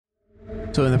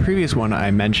So in the previous one, I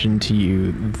mentioned to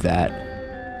you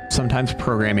that sometimes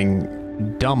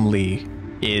programming dumbly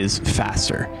is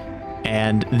faster.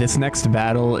 And this next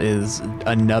battle is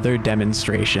another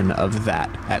demonstration of that,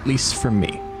 at least for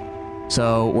me.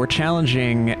 So we're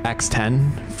challenging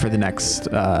X10 for the next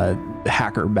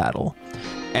hacker battle.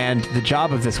 And the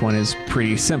job of this one is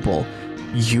pretty simple.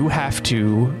 You have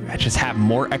to just have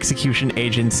more execution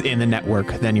agents in the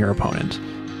network than your opponent.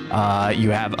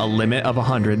 You have a limit of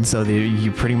 100, so that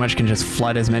you pretty much can just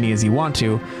flood as many as you want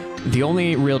to. The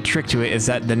only real trick to it is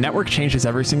that the network changes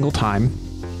every single time,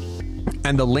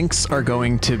 and the links are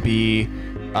going to be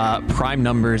prime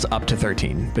numbers up to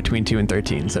 13, between 2 and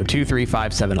 13. So 2, 3,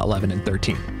 5, 7, 11, and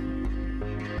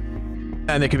 13.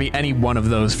 And there could be any one of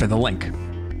those for the link.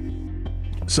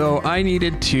 So I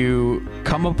needed to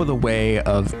come up with a way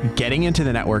of getting into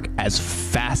the network as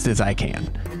fast as I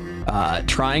can.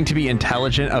 Trying to be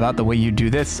intelligent about the way you do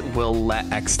this will let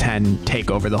X10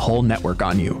 take over the whole network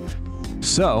on you.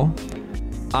 So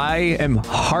I am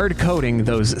hard coding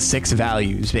those 6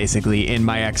 values basically in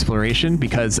my exploration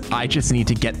because I just need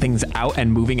to get things out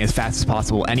and moving as fast as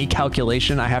possible. Any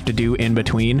calculation I have to do in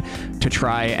between to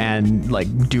try and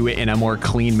like do it in a more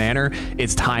clean manner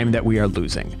is time that we are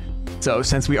losing. So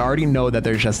since we already know that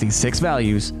there's just these 6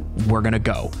 values, we're gonna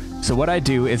go. So what I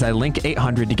do is I link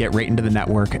 800 to get right into the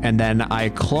network, and then I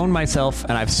clone myself,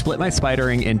 and I've split my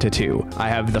spidering into 2. I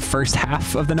have the first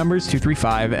half of the numbers, 2, 3,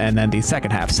 5, and then the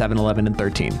second half, 7, 11, and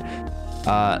 13.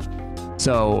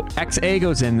 So XA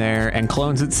goes in there and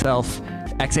clones itself.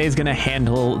 XA is going to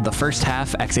handle the first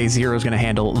half, XA0 is going to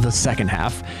handle the second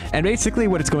half. And basically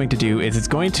what it's going to do is it's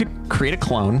going to create a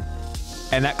clone,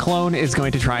 and that clone is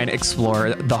going to try and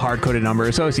explore the hard-coded number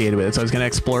associated with it. So it's going to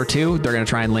explore 2, they're going to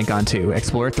try and link on 2.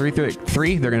 Explore 3,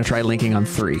 they're going to try linking on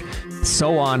 3.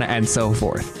 So on and so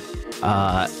forth.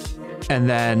 And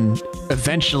then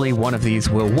eventually one of these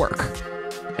will work.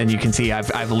 And you can see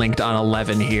I've linked on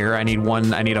 11 here. I need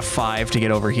a 5 to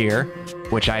get over here,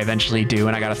 which I eventually do,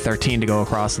 and I got a 13 to go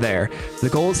across there. The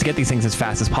goal is to get these things as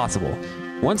fast as possible.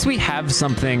 Once we have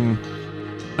something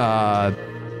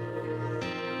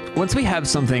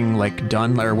like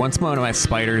done, or once one of my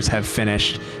spiders have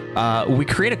finished, we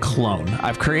create a clone.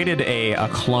 I've created a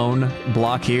clone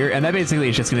block here, and that basically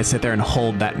is just going to sit there and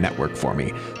hold that network for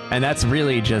me. And that's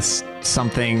really just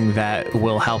something that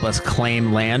will help us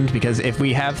claim land, because if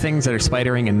we have things that are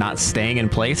spidering and not staying in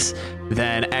place,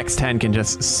 then X10 can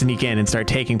just sneak in and start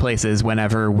taking places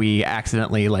whenever we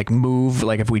accidentally like move.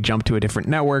 Like if we jump to a different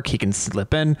network, he can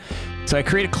slip in. So I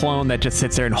create a clone that just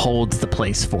sits there and holds the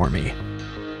place for me.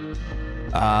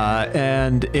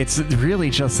 And it's really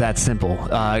just that simple.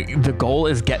 The goal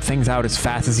is get things out as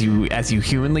fast as you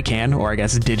humanly can, or I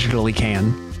guess digitally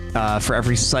can. For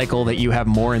every cycle that you have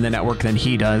more in the network than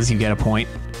he does, you get a point.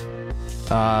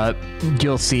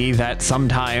 You'll see that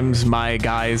sometimes my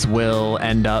guys will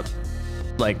end up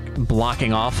like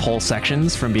blocking off whole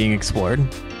sections from being explored.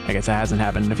 I guess that hasn't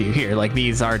happened in a few here. Like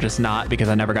these are just not, because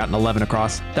I never got an 11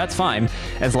 across. That's fine,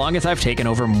 as long as I've taken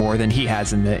over more than he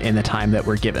has in the time that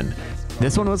we're given.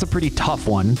 This one was a pretty tough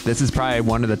one. This is probably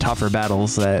one of the tougher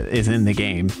battles that is in the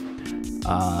game.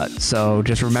 So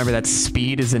just remember that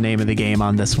speed is the name of the game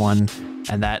on this one,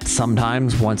 and that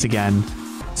sometimes, once again,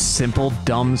 simple,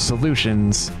 dumb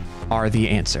solutions are the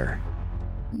answer.